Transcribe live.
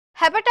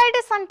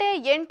Hepatitis అంటే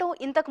ఏంటో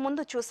ఇంతకు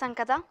ముందు చూసాం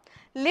కదా.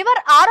 లివర్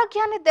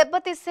ఆరోగ్యాన్ని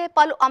దెబ్బతీసే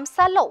పలు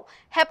అంశాల్లో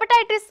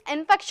హెపటైటిస్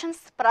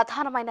ఇన్ఫెక్షన్స్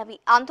ప్రధానమైనవి.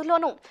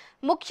 అందులోనూ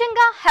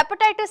ముఖ్యంగా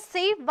హెపటైటిస్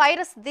సి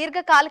వైరస్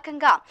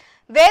దీర్ఘకాలికంగా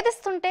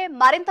వేధిస్తుంటే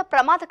మరింత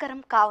ప్రమాదకరం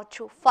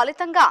కావచ్చు.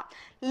 ఫలితంగా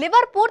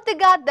లివర్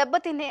పూర్తిగా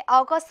దెబ్బతినే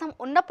అవకాశం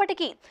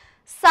ఉన్నప్పటికీ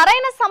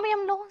సరైన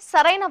సమయంలో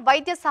సరైన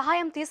వైద్య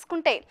సహాయం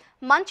తీసుకుంటే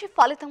మంచి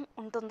ఫలితం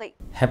ఉంటుంది.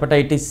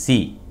 హెపటైటిస్ సి,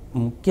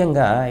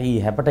 ముఖ్యంగా ఈ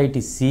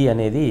హెపటైటిస్ సి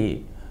అనేది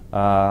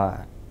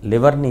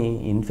లివర్ని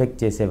ఇన్ఫెక్ట్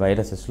చేసే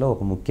వైరసెస్లో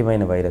ఒక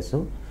ముఖ్యమైన వైరస్.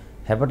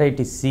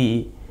 హెపటైటిస్ సి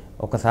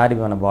ఒకసారి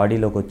మన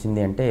బాడీలోకి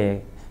వచ్చింది అంటే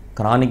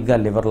క్రానిక్గా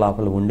లివర్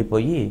లోపల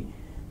ఉండిపోయి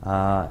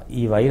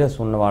ఈ వైరస్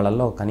ఉన్న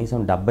వాళ్ళల్లో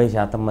కనీసం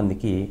 70%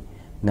 మందికి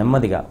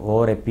నెమ్మదిగా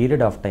over a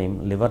period of time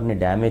లివర్ని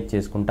damage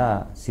చేసుకుంటా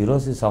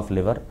సిరోసిస్ ఆఫ్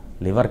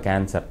లివర్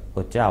క్యాన్సర్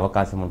వచ్చే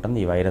అవకాశం ఉంటుంది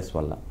ఈ వైరస్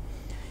వల్ల.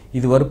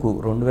 ఇదివరకు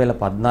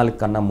 2014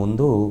 కన్నా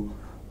ముందు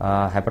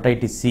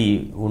హెపటైటిస్ సి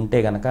ఉంటే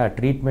కనుక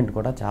ట్రీట్మెంట్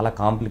కూడా చాలా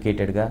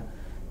కాంప్లికేటెడ్గా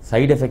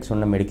సైడ్ ఎఫెక్ట్స్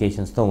ఉన్న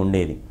మెడికేషన్స్తో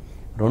ఉండేది.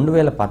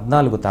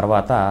 2014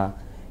 తర్వాత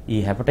ఈ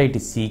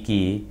హెపటైటిస్ సికి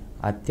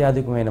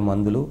అత్యధికమైన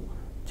మందులు,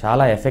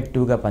 చాలా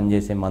ఎఫెక్టివ్గా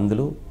పనిచేసే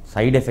మందులు,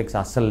 సైడ్ ఎఫెక్ట్స్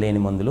అస్సలు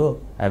లేని మందులు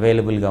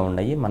అవైలబుల్గా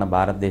ఉన్నాయి మన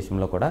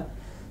భారతదేశంలో కూడా.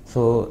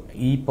 సో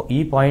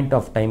ఈ పాయింట్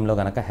ఆఫ్ టైంలో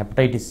కనుక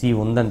హెపటైటిస్ సి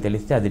ఉందని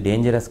తెలిస్తే అది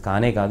డేంజరస్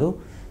కానే కాదు,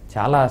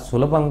 చాలా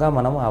సులభంగా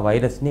మనం ఆ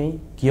వైరస్ని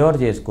క్యూర్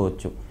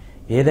చేసుకోవచ్చు.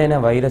 ఏదైనా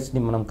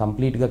వైరస్ని మనం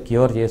కంప్లీట్గా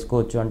క్యూర్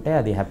చేసుకోవచ్చు అంటే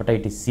అది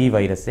హెపటైటిస్ సి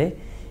వైరసే.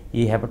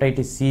 ఈ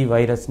హెపటైటిస్ సి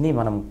వైరస్ని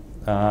మనం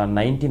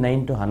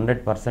 99 to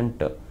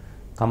 100%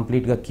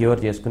 కంప్లీట్గా క్యూర్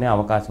చేసుకునే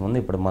అవకాశం ఉంది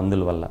ఇప్పుడు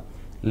మందుల వల్ల.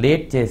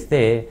 లేట్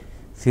చేస్తే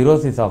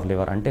సిరోసిస్ ఆఫ్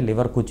లివర్ అంటే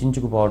లివర్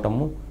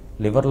కుచించుకుపోవటము,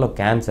 లివర్లో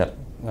క్యాన్సర్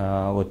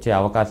వచ్చే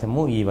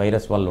అవకాశము ఈ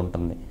వైరస్ వల్ల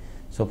ఉంటుంది.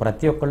 సో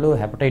ప్రతి ఒక్కళ్ళు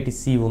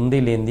హెపటైటిస్ సి ఉంది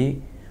లేనిది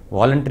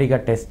వాలంటరీగా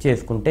టెస్ట్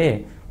చేసుకుంటే,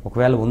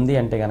 ఒకవేళ ఉంది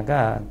అంటే కనుక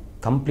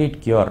కంప్లీట్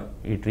క్యూర్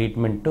ఈ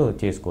ట్రీట్మెంట్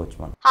చేసుకోవచ్చు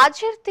మనం.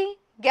 అజీర్తి,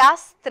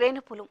 గ్యాస్,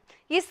 త్రేనుపులు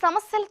ఈ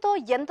సమస్యలతో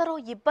ఎందరో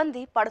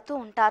ఇబ్బంది పడుతూ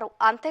ఉంటారు.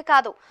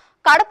 అంతేకాదు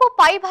కడుపు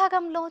పై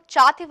భాగంలో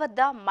ఛాతీ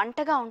వద్ద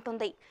మంటగా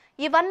ఉంటుంది.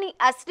 ఇవన్నీ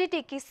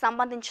అసిడిటీకి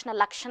సంబంధించిన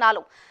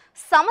లక్షణాలు.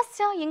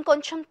 సమస్య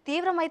ఇంకొంచెం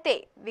తీవ్రమైతే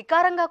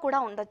వికారంగా కూడా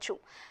ఉండొచ్చు.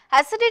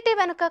 అసిడిటీ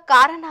వెనుక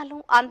కారణాలు,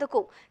 అందుకు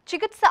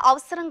చికిత్స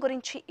అవసరం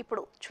గురించి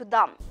ఇప్పుడు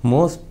చూద్దాం.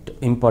 మోస్ట్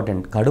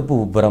ఇంపార్టెంట్ కడుపు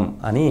ఉబ్బరం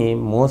అని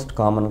మోస్ట్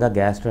కామన్గా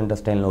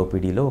గ్యాస్ట్రోఇంటెస్టైనల్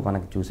ఓపీడీలో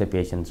మనకి చూసే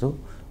పేషెంట్స్.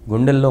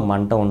 గుండెల్లో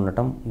మంట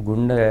ఉండటం,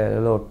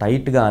 గుండెలో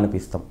టైట్గా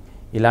అనిపిస్తాం,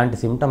 ఇలాంటి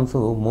సిమ్టమ్స్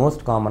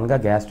మోస్ట్ కామన్గా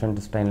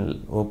గ్యాస్ట్రోఇంటెస్టైనల్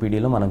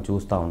ఓపీడీలో మనం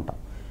చూస్తూ ఉంటాం.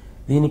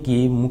 దీనికి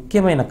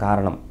ముఖ్యమైన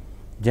కారణం,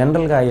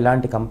 జనరల్గా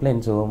ఇలాంటి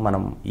కంప్లైంట్స్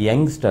మనం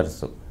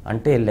యంగ్స్టర్స్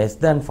అంటే లెస్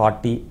దాన్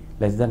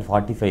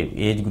 45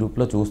 ఏజ్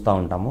గ్రూప్లో చూస్తూ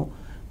ఉంటాము.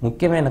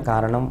 ముఖ్యమైన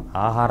కారణం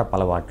ఆహారపు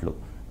అలవాట్లు.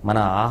 మన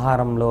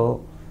ఆహారంలో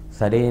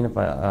సరైన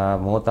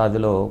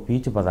మోతాదులో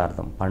పీచు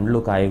పదార్థం,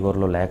 పండ్లు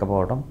కాయగూరలు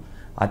లేకపోవడం,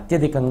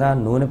 అత్యధికంగా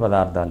నూనె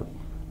పదార్థాలు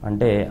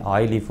అంటే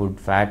oily food,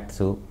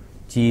 fats,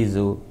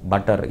 cheese,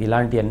 butter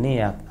ఇలాంటివన్నీ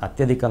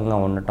అత్యధికంగా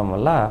ఉండటం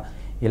వల్ల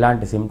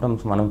ఇలాంటి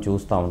సిమ్టమ్స్ మనం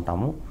చూస్తూ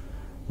ఉంటాము.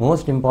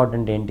 మోస్ట్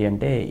ఇంపార్టెంట్ ఏంటి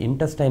అంటే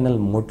ఇంటెస్టైనల్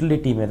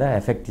మొటిలిటీ మీద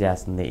ఎఫెక్ట్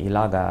చేస్తుంది.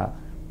 ఇలాగా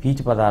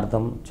పీచు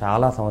పదార్థం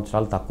చాలా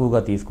సంవత్సరాలు తక్కువగా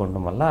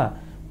తీసుకోవడం వల్ల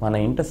మన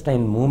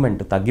ఇంటెస్టైన్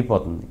మూమెంట్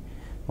తగ్గిపోతుంది.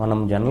 మనం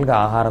జనరల్గా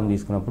ఆహారం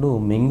తీసుకున్నప్పుడు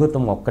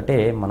మింగుతం ఒక్కటే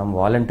మనం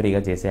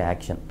వాలంటరీగా చేసే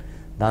యాక్షన్.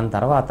 దాని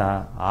తర్వాత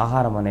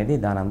ఆహారం అనేది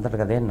దాని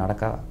అంతటగదే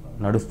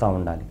నడుస్తూ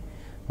ఉండాలి.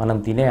 మనం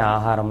తినే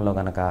ఆహారంలో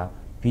కనుక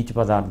పీచు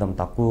పదార్థం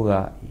తక్కువగా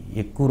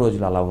ఎక్కువ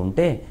రోజులు అలా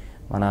ఉంటే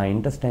మన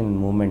ఇంటెస్టైన్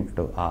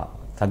మూమెంట్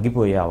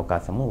తగ్గిపోయే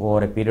అవకాశము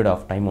over a period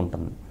of time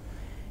ఉంటుంది.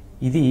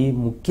 ఇది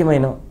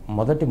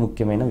మొదటి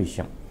ముఖ్యమైన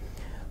విషయం.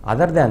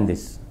 అదర్ దాన్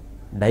దిస్,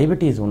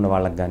 డయాబెటీస్ ఉన్న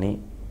వాళ్ళకి కానీ,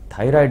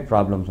 థైరాయిడ్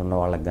ప్రాబ్లమ్స్ ఉన్న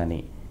వాళ్ళకి కానీ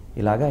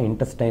ఇలాగా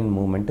ఇంటెస్టైన్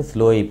మూమెంట్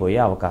స్లో అయిపోయే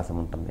అవకాశం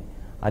ఉంటుంది.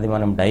 అది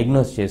మనం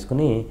డయాగ్నోస్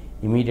చేసుకుని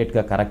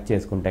ఇమీడియట్గా కరెక్ట్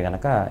చేసుకుంటే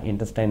కనుక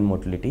ఇంటెస్టైన్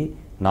మోటిలిటీ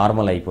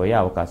నార్మల్ అయిపోయే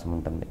అవకాశం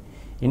ఉంటుంది.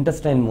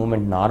 ఇంటెస్టైన్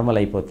మూమెంట్ నార్మల్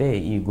అయిపోతే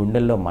ఈ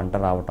గుండెల్లో మంట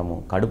రావటము,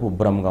 కడుపు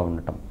ఉబ్బరంగా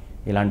ఉండటం,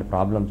 ఇలాంటి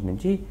ప్రాబ్లమ్స్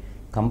నుంచి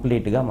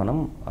కంప్లీట్గా మనం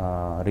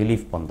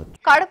రిలీఫ్ పొందొచ్చు.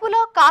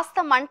 కడుపులో కాస్త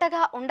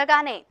మంటగా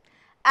ఉండగానే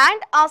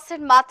యాండ్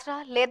యాసిడ్ మాత్ర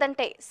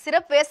లేదంటే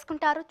సిరప్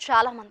వేసుకుంటారు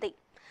చాలా మంది.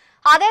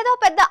 అదేదో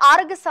పెద్ద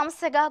ఆరోగ్య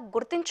సమస్యగా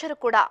గుర్తించరు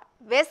కూడా.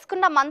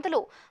 వేసుకున్న మందులు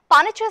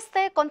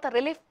పనిచేస్తే కొంత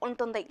రిలీఫ్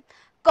ఉంటుంది.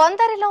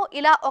 కొందరిలో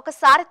ఇలా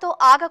ఒకసారితో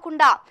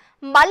ఆగకుండా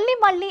మళ్ళీ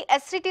మళ్ళీ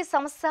అసిడిటీ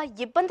సమస్య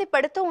ఇబ్బంది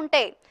పెడుతూ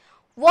ఉంటే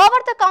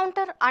ఓవర్ ద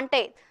కౌంటర్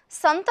అంటే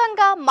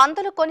సొంతంగా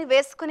మందులు కొని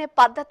వేసుకునే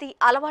పద్ధతి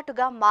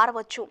అలవాటుగా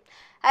మారవచ్చు.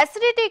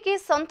 అసిడిటీకి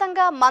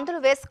సొంతంగా మందులు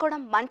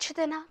వేసుకోవడం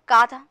మంచిదేనా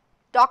కాదా?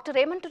 డాక్టర్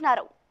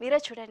ఏమంటున్నారు మీరే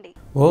చూడండి.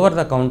 ఓవర్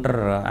ద కౌంటర్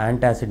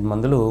యాంటాసిడ్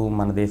మందులు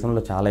మన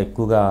దేశంలో చాలా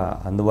ఎక్కువగా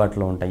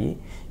అందుబాటులో ఉంటాయి.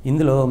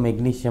 ఇందులో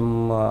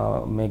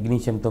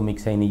మెగ్నీషియంతో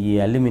మిక్స్ అయినవి,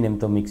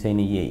 అల్యూమినియంతో మిక్స్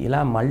అయినవి,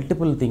 ఇలా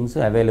మల్టిపుల్ థింగ్స్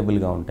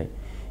అవైలబుల్గా ఉంటాయి.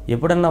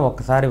 ఎప్పుడన్నా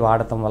ఒక్కసారి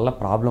వాడటం వల్ల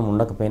ప్రాబ్లం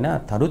ఉండకపోయినా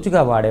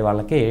తరచుగా వాడే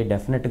వాళ్ళకి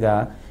డెఫినెట్గా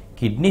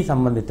కిడ్నీ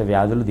సంబంధిత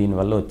వ్యాధులు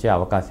దీనివల్ల వచ్చే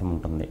అవకాశం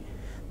ఉంటుంది.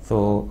 సో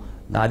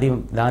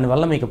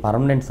దానివల్ల మీకు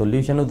పర్మనెంట్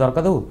సొల్యూషన్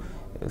దొరకదు.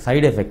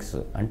 సైడ్ ఎఫెక్ట్స్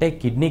అంటే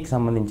కిడ్నీకి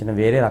సంబంధించిన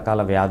వేరే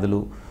రకాల వ్యాధులు,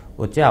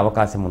 వచ్చే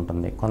అవకాశం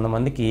ఉంటుంది.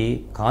 కొంతమందికి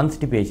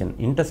కాన్స్టిపేషన్,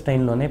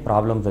 ఇంటెస్టైన్లోనే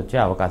ప్రాబ్లమ్స్ వచ్చే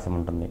అవకాశం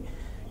ఉంటుంది.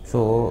 సో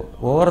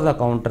ఓవర్ ద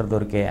కౌంటర్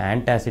దొరికే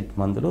యాంటాసిడ్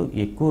మందులు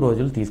ఎక్కువ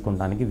రోజులు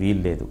తీసుకోవడానికి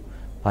వీలు లేదు.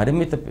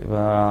 పరిమిత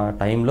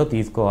టైంలో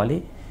తీసుకోవాలి.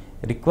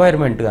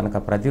 రిక్వైర్మెంట్ కనుక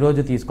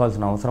ప్రతిరోజు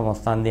తీసుకోవాల్సిన అవసరం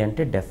వస్తుంది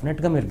అంటే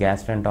డెఫినెట్గా మీరు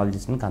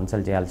గ్యాస్ట్రోఎంటరాలజిస్ట్ని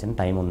కన్సల్ట్ చేయాల్సిన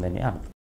టైం ఉందని అర్థం.